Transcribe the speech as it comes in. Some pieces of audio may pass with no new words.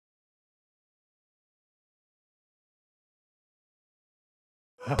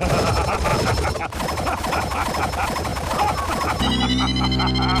Hello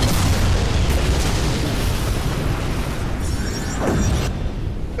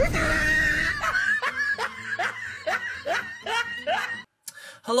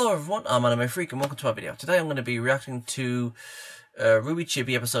everyone, I'm Anime Freak and welcome to my video. Today I'm going to be reacting to RWBY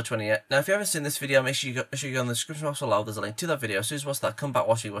Chibi episode 20. Now if you haven't seen this video, make sure you go in the description box below, there's a link to that video. As soon as you watch that, come back,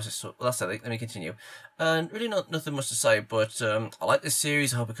 watch it, so that's it, let me continue. And really nothing much to say, but I like this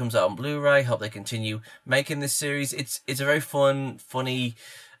series, I hope it comes out on Blu-ray, hope they continue making this series. It's a very fun, funny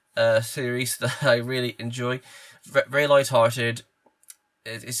series that I really enjoy. Very light-hearted,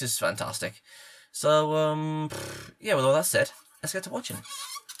 it's just fantastic. So, yeah, with all that said, let's get to watching.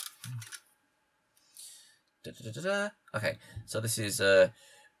 Okay, so this is RWBY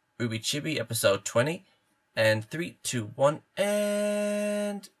Chibi episode 20, and 3, 2, 1,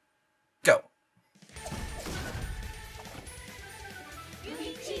 and go.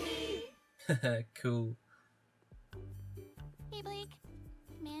 Cool. Hey Blake,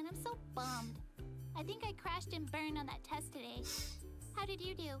 man, I'm so bummed. I think I crashed and burned on that test today. How did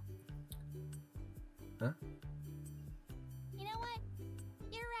you do? Huh? You know what?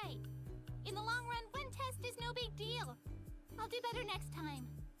 You're right. In the long run, one test is no big deal. I'll do better next time.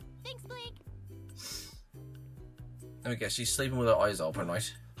 Thanks, Blake. Let me guess, she's sleeping with her eyes open,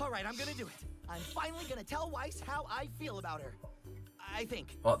 right? Alright, I'm gonna do it. I'm finally gonna tell Weiss how I feel about her. I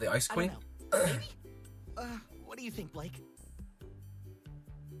think. What, the Ice Queen? I don't know. Maybe? What do you think, Blake?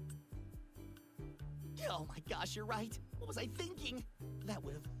 Oh my gosh, you're right. What was I thinking? That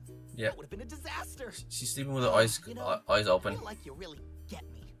would have been a disaster. She's sleeping with her eyes open. I feel like you really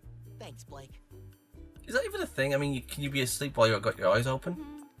get me. Thanks, Blake. Is that even a thing? I mean, can you be asleep while you've got your eyes open?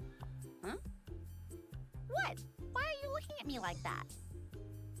 Huh? What? Why are you looking at me like that?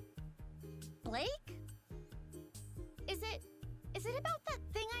 Blake? Is it about that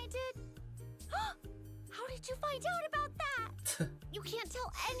thing I did? How did you find out about that? You can't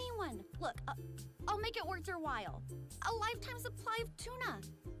tell anyone. Look, I'll make it worth your while. A lifetime supply of tuna.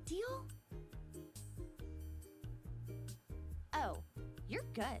 Deal? Oh, you're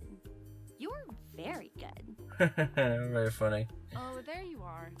good. You're very good. Very funny. Oh, there you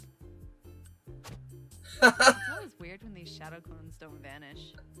are. It's always weird when these shadow clones don't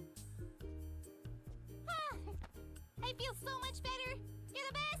vanish. I feel so much better. You're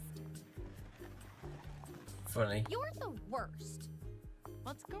the best. Funny. You're the worst.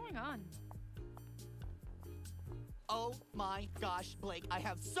 What's going on? Oh my gosh, Blake, I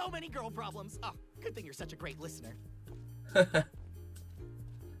have so many girl problems. Oh, good thing you're such a great listener.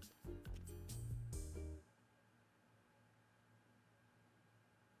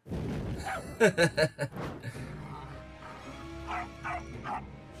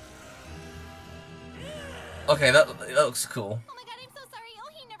 Okay, that looks cool. Oh my god, I'm so sorry. Oh,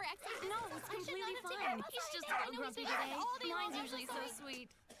 he never accidentally. No, it's completely fine. He's just a little grumpy today. Mine's usually so sweet.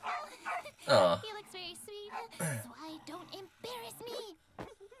 Oh. He looks very sweet, so I don't embarrass me.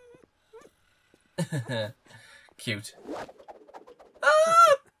 Cute.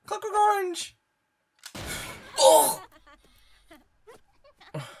 Ah! Clockwork Orange! Oh!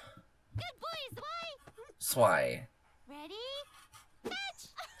 Good boy, Zwei. Swai. Ready? Fetch!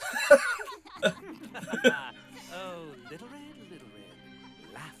 Oh, little red,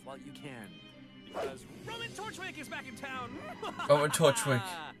 laugh while you can, because Roman Torchwick is back in town. Roman Torchwick.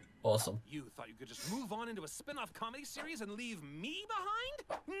 Awesome. You thought you could just move on into a spin-off comedy series and leave me behind?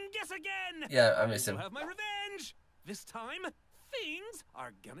 Guess again. Yeah, I miss him. I'll have my revenge. This time, things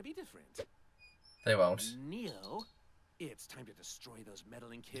are gonna be different. They won't. Neo, it's time to destroy those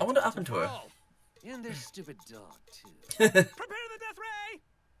meddling kids. I wonder what happened to her. And their stupid dog too. Prepare the death ray.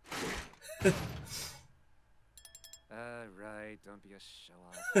 Right, don't be a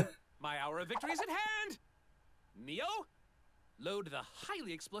show-off. My hour of victory is at hand! Neo, load the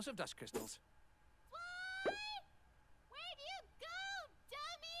highly explosive dust crystals. Zwei! Where'd you go,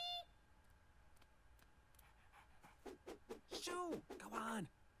 dummy? Shoo! Go on!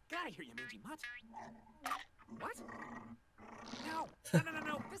 Get out of here, you mangy mutt! What? No!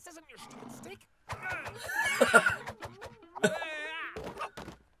 This isn't your stupid stick!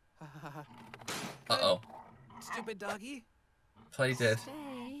 Uh-oh. Stupid doggy. Play dead.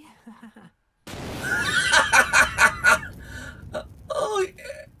 Stay. Oh,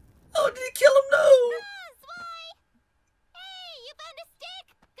 yeah. Oh, did he kill him? No! Zwei! Hey, you found a stick?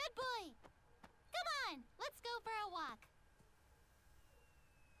 Good boy. Come on, let's go for a walk.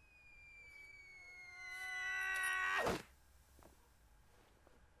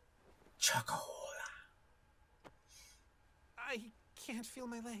 Chocola. I can't feel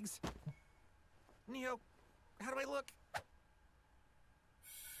my legs. Neo, how do I look?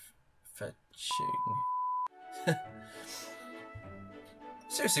 Fetching.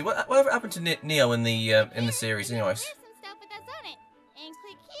 Seriously, whatever happened to Neo in the series, anyways?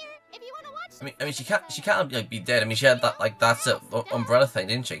 I mean, she can't like be dead. I mean, she had that that's a umbrella thing,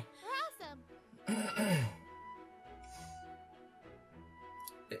 didn't she?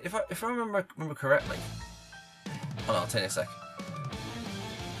 If I remember correctly. Hold on, I'll tell you in a sec.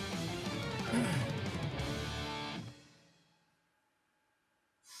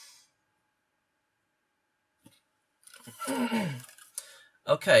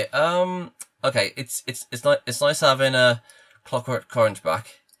 Okay, okay, it's nice having a Clockwork Orange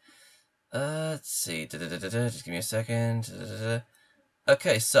back. Let's see, just give me a second.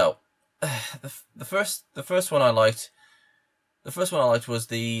 Okay, so the first one I liked. The first one I liked was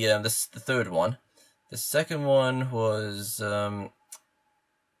the third one. The second one was the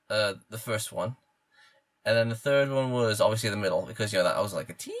first one, and then the third one was obviously the middle because that was like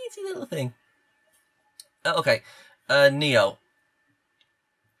a teensy little thing. Okay, Neo.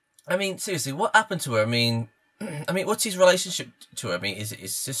 I mean, seriously, what happened to her? I mean, what's his relationship to her? I mean, is it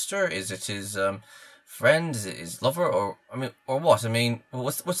his sister? Is it his friend? Is it his lover? Or or what? I mean,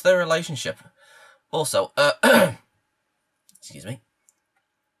 what's their relationship? Also, excuse me.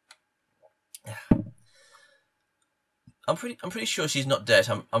 I'm pretty sure she's not dead.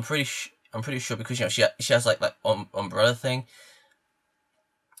 I'm pretty sure because she has like that umbrella thing.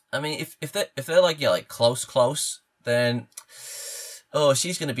 I mean, if they're like close, then oh,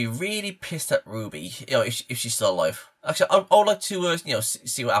 she's gonna be really pissed at RWBY. If she's still alive. Actually, I would like to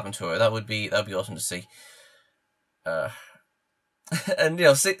see what happened to her. That would be awesome to see.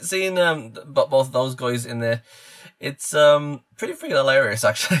 And seeing both of those guys in there, it's pretty freaking hilarious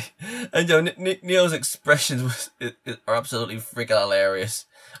actually. And Neo's expressions are absolutely freaking hilarious.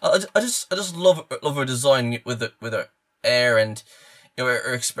 I just love her design with her air and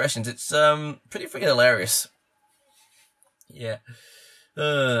her expressions. It's pretty freaking hilarious. Yeah.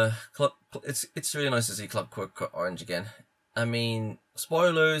 It's really nice to see Clockwork Orange again. I mean,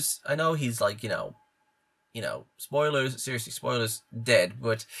 spoilers. I know he's like spoilers. Seriously, spoilers. Dead,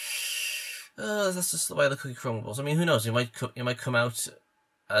 but that's just the way the cookie crumbles. I mean, who knows? He might come out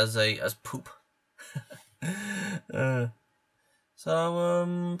as poop.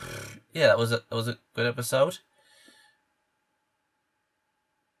 So yeah, that was a good episode.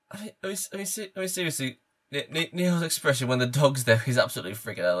 I mean, seriously. Neil's expression when the dog's there is absolutely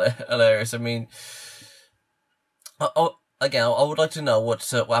freaking hilarious. I mean, again, I would like to know what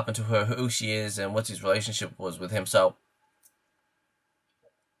happened to her, who she is, and what his relationship was with him. So,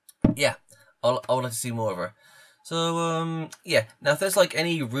 yeah, I would like to see more of her. So, yeah. Now, if there's like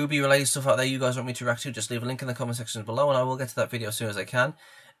any RWBY related stuff out there you guys want me to react to, just leave a link in the comment section below, and I will get to that video as soon as I can.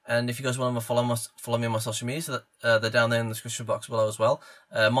 And if you guys want to follow me on my social media, so that they're down there in the description box below as well.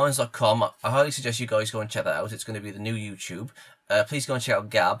 Minds.com. I highly suggest you guys go and check that out. It's going to be the new YouTube. Please go and check out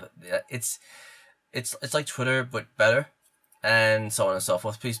Gab. It's like Twitter but better, and so on and so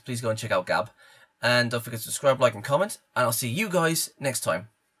forth. Please go and check out Gab. And don't forget to subscribe, like, and comment. And I'll see you guys next time.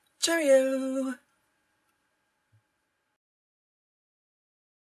 Cheerio!